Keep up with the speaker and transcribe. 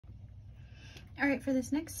All right, for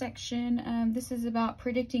this next section, this is about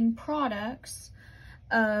predicting products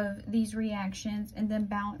of these reactions and then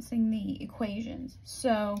balancing the equations.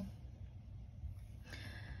 So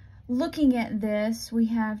looking at this, we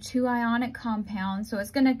have two ionic compounds. So it's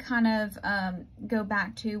going to kind of go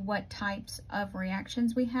back to what types of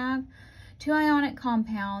reactions we have. Two ionic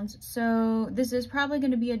compounds. So this is probably going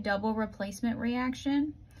to be a double replacement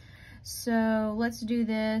reaction. So let's do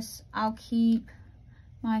this. I'll keep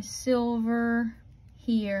my silver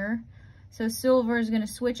here. So silver is going to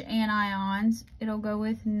switch anions. It'll go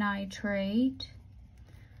with nitrate.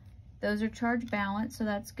 Those are charge balanced, so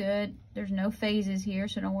that's good. There's no phases here,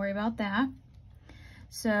 so don't worry about that.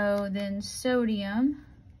 So then sodium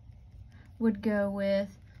would go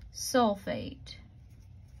with sulfate,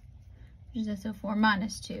 which is SO4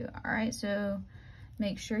 minus 2. All right, so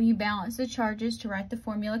make sure you balance the charges to write the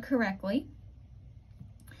formula correctly.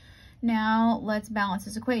 Now let's balance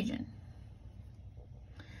this equation.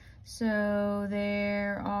 So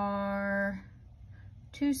there are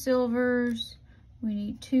 2 silvers. We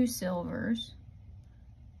need 2 silvers.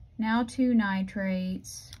 Now 2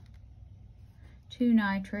 nitrates, 2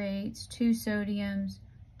 nitrates, 2 sodiums,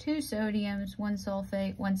 2 sodiums, 1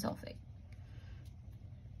 sulfate, 1 sulfate.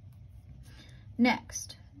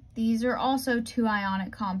 Next, these are also 2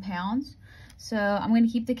 ionic compounds. So I'm going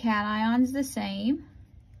to keep the cations the same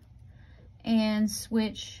and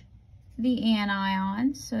switch the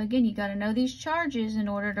anions. So again, you got to know these charges in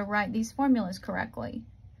order to write these formulas correctly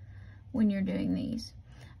when you're doing these.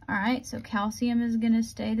 All right, so calcium is going to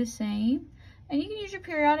stay the same. And you can use your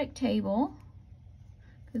periodic table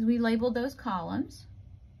because we labeled those columns.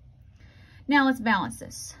 Now let's balance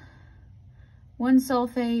this. 1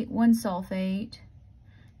 sulfate, 1 sulfate,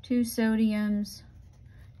 2 sodiums,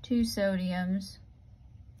 2 sodiums,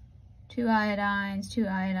 2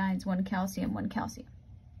 iodines, 1 calcium, 1 calcium.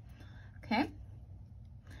 Okay,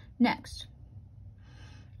 next.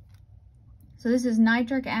 So this is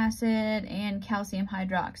nitric acid and calcium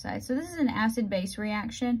hydroxide. So this is an acid-base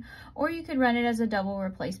reaction, or you could run it as a double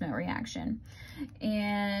replacement reaction.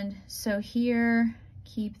 And so here,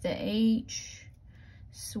 keep the H,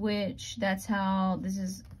 switch. That's how, this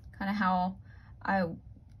is kind of how I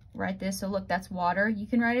write this. So look, that's water. You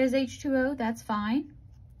can write it as H2O, that's fine.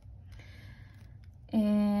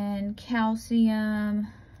 And calcium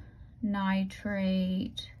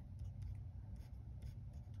nitrate.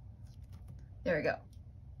 There we go.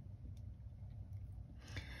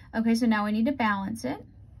 Okay, so now we need to balance it.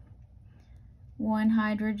 1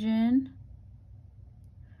 hydrogen,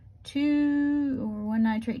 1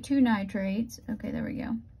 nitrate, 2 nitrates. Okay, there we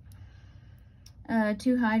go.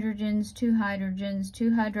 2 hydrogens, 2 hydrogens,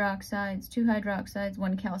 2 hydroxides, 2 hydroxides,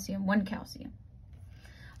 1 calcium, 1 calcium.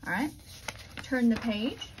 All right, turn the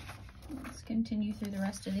page. Let's continue through the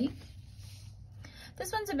rest of these.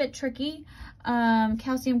 This one's a bit tricky.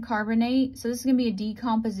 Calcium carbonate. So this is going to be a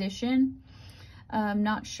decomposition. I'm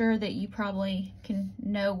not sure that you probably can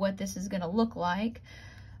know what this is going to look like,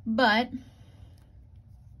 but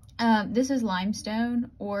this is limestone,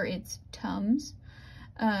 or it's Tums,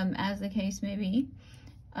 as the case may be.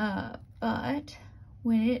 But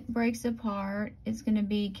when it breaks apart, it's going to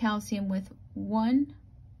be calcium with 1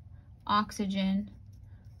 oxygen,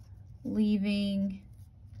 leaving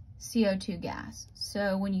CO2 gas.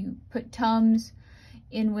 So when you put Tums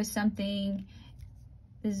in with something,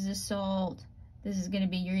 this is a salt, this is going to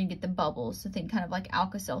be, you're going to get the bubbles. So think kind of like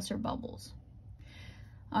Alka-Seltzer bubbles.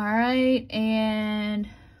 All right, and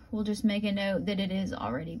we'll just make a note that it is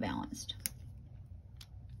already balanced.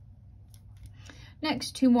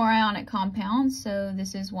 Next, 2 more ionic compounds. So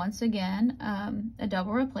this is once again a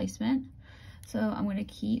double replacement. So I'm going to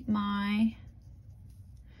keep my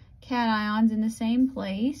cations in the same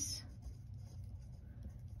place,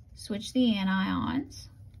 switch the anions,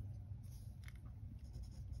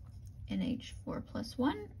 NH4 plus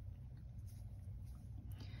 1,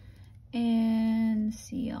 and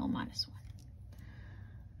Cl minus 1.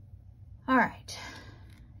 All right,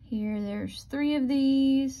 here there's 3 of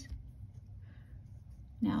these.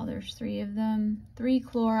 Now there's 3 of them, 3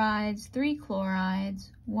 chlorides,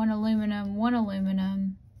 1 aluminum, 1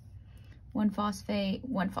 aluminum, 1 phosphate,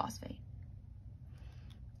 1 phosphate.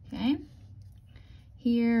 Okay.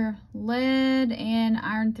 Here, lead and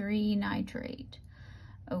iron 3 nitrate.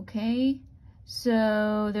 Okay.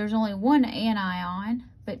 So there's only 1 anion,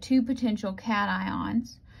 but 2 potential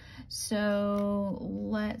cations. So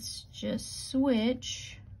let's just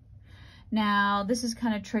switch. Now, this is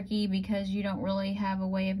kind of tricky because you don't really have a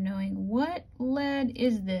way of knowing what lead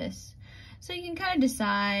is this. So you can kind of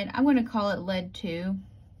decide. I'm going to call it lead 2.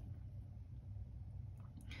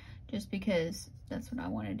 Just because that's what I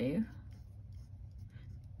want to do.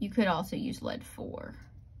 You could also use lead 4,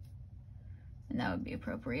 and that would be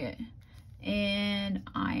appropriate. And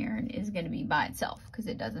iron is going to be by itself because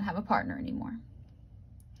it doesn't have a partner anymore.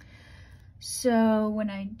 So when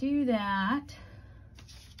I do that,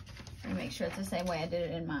 let me make sure it's the same way I did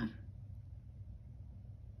it in my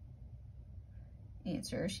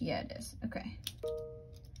answers. Yeah, it is. Okay.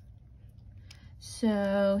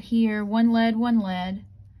 So here, 1 lead,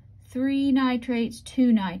 3 nitrates,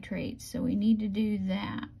 2 nitrates. So we need to do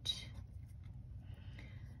that.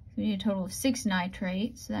 We need a total of 6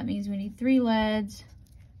 nitrates. So that means we need 3 leads,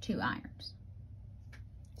 2 irons.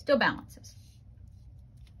 Still balances.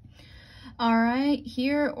 All right,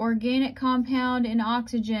 here, organic compound and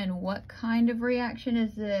oxygen. What kind of reaction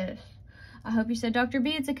is this? I hope you said, Dr.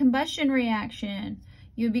 B, it's a combustion reaction.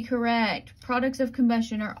 You would be correct. Products of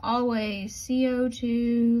combustion are always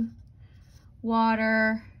CO2,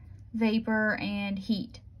 water, vapor, and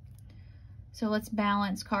heat. So let's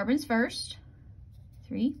balance carbons first.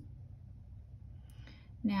 3.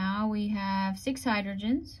 Now we have 6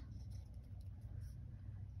 hydrogens.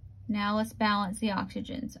 Now let's balance the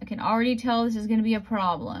oxygens. I can already tell this is going to be a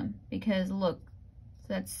problem because look,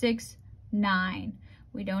 that's 6, 9.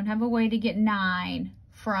 We don't have a way to get 9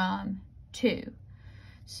 from 2.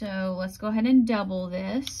 So let's go ahead and double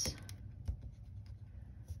this.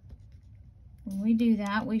 When we do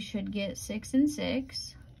that, we should get 6 and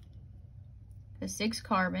 6, the 6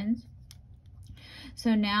 carbons.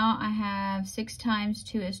 So now I have 6 times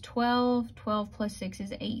 2 is 12. 12 plus 6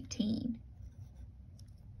 is 18.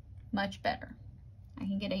 Much better. I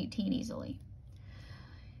can get 18 easily.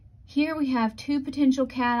 Here we have 2 potential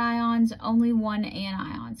cations, only 1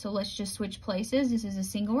 anion. So let's just switch places. This is a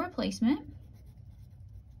single replacement.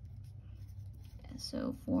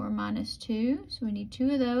 So 4 minus 2. So we need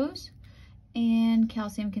 2 of those. And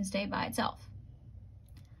calcium can stay by itself.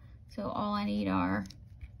 So all I need are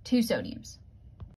 2 sodiums.